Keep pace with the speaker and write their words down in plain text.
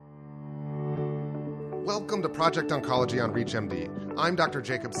Welcome to Project Oncology on ReachMD. I'm Dr.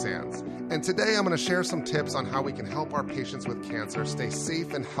 Jacob Sands, and today I'm going to share some tips on how we can help our patients with cancer stay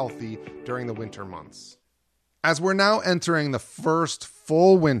safe and healthy during the winter months. As we're now entering the first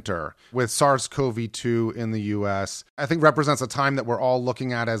full winter with SARS-CoV-2 in the US, I think represents a time that we're all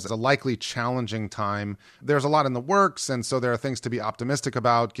looking at as a likely challenging time. There's a lot in the works, and so there are things to be optimistic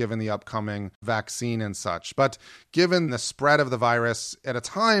about given the upcoming vaccine and such. But given the spread of the virus at a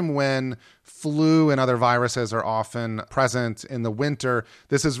time when flu and other viruses are often present in the winter,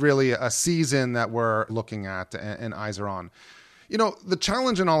 this is really a season that we're looking at and eyes are on. You know, the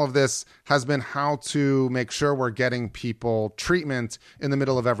challenge in all of this has been how to make sure we're getting people treatment in the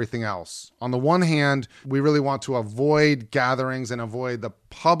middle of everything else. On the one hand, we really want to avoid gatherings and avoid the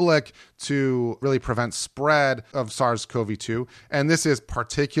public to really prevent spread of SARS-CoV-2. And this is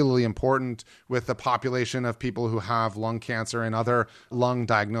particularly important with the population of people who have lung cancer and other lung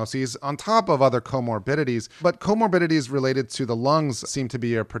diagnoses, on top of other comorbidities. But comorbidities related to the lungs seem to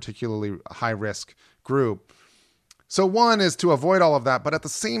be a particularly high-risk group. So one is to avoid all of that, but at the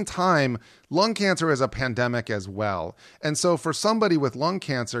same time, lung cancer is a pandemic as well. And so for somebody with lung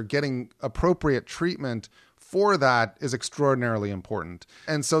cancer, getting appropriate treatment for that is extraordinarily important.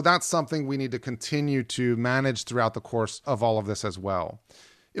 And so that's something we need to continue to manage throughout the course of all of this as well.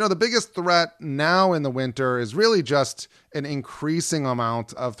 You know, the biggest threat now in the winter is really just an increasing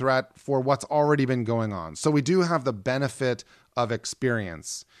amount of threat for what's already been going on. So we do have the benefit of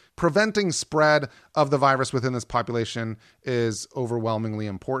experience. Preventing spread of the virus within this population is overwhelmingly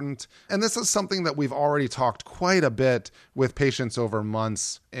important. And this is something that we've already talked quite a bit with patients over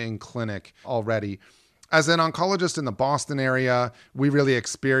months in clinic already. As an oncologist in the Boston area, we really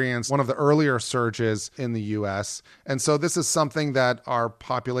experienced one of the earlier surges in the US. And so this is something that our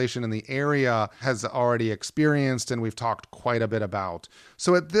population in the area has already experienced and we've talked quite a bit about.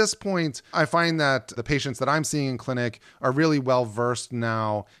 So at this point, I find that the patients that I'm seeing in clinic are really well versed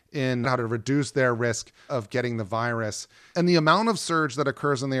now in how to reduce their risk of getting the virus. And the amount of surge that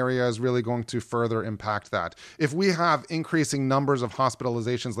occurs in the area is really going to further impact that. If we have increasing numbers of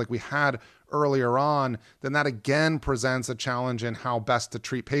hospitalizations like we had earlier on, then that again presents a challenge in how best to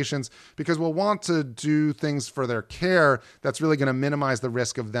treat patients, because we'll want to do things for their care that's really going to minimize the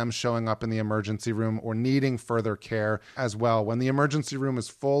risk of them showing up in the emergency room or needing further care as well. When the emergency room is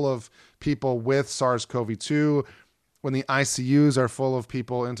full of people with SARS-CoV-2, when the ICUs are full of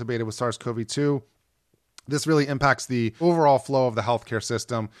people intubated with SARS-CoV-2, this really impacts the overall flow of the healthcare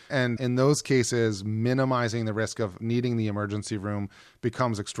system. And in those cases, minimizing the risk of needing the emergency room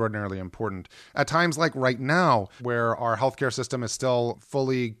becomes extraordinarily important. At times like right now, where our healthcare system is still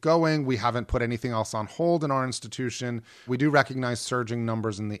fully going, we haven't put anything else on hold in our institution. We do recognize surging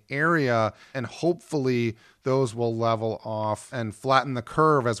numbers in the area, and hopefully those will level off and flatten the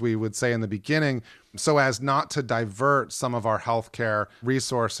curve, as we would say in the beginning, so as not to divert some of our healthcare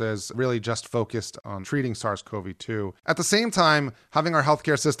resources really just focused on treating SARS-CoV-2. At the same time, having our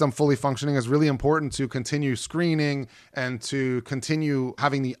healthcare system fully functioning is really important to continue screening and to continue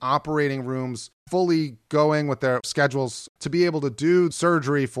having the operating rooms fully going with their schedules to be able to do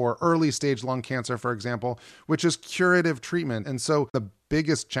surgery for early stage lung cancer, for example, which is curative treatment. And so the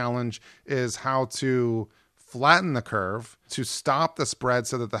biggest challenge is how to flatten the curve to stop the spread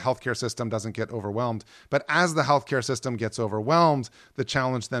so that the healthcare system doesn't get overwhelmed. But as the healthcare system gets overwhelmed, the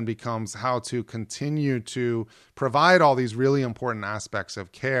challenge then becomes how to continue to provide all these really important aspects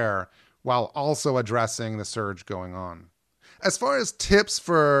of care while also addressing the surge going on. As far as tips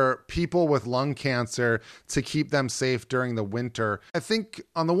for people with lung cancer to keep them safe during the winter, I think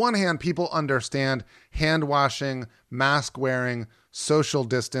on the one hand, people understand hand washing, mask wearing, social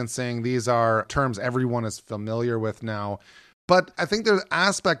distancing. These are terms everyone is familiar with now. But I think there's an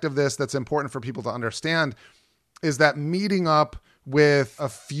aspect of this that's important for people to understand is that meeting up with a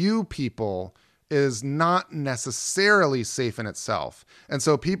few people is not necessarily safe in itself. And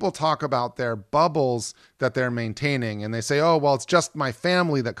so people talk about their bubbles that they're maintaining, and they say, oh, well, it's just my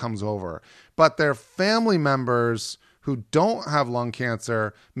family that comes over. But their family members who don't have lung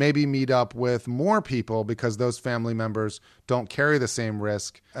cancer maybe meet up with more people because those family members don't carry the same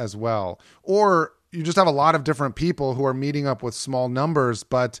risk as well. Or you just have a lot of different people who are meeting up with small numbers,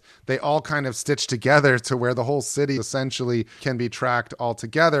 but they all kind of stitch together to where the whole city essentially can be tracked all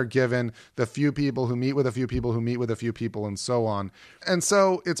together, given the few people who meet with a few people who meet with a few people and so on. And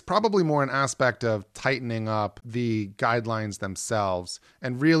so it's probably more an aspect of tightening up the guidelines themselves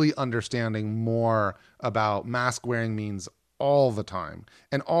and really understanding more about mask wearing means all the time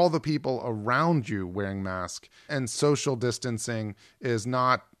and all the people around you wearing masks, and social distancing is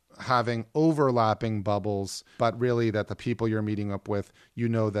not having overlapping bubbles, but really that the people you're meeting up with, you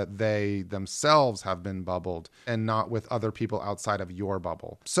know that they themselves have been bubbled and not with other people outside of your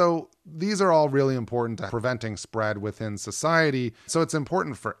bubble. So these are all really important to preventing spread within society. So it's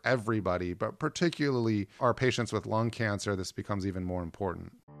important for everybody, but particularly our patients with lung cancer, this becomes even more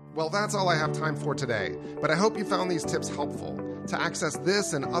important. Well, that's all I have time for today, but I hope you found these tips helpful. To access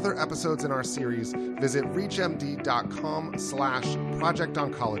this and other episodes in our series, visit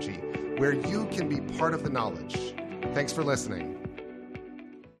reachmd.com/projectoncology, where you can be part of the knowledge. Thanks for listening.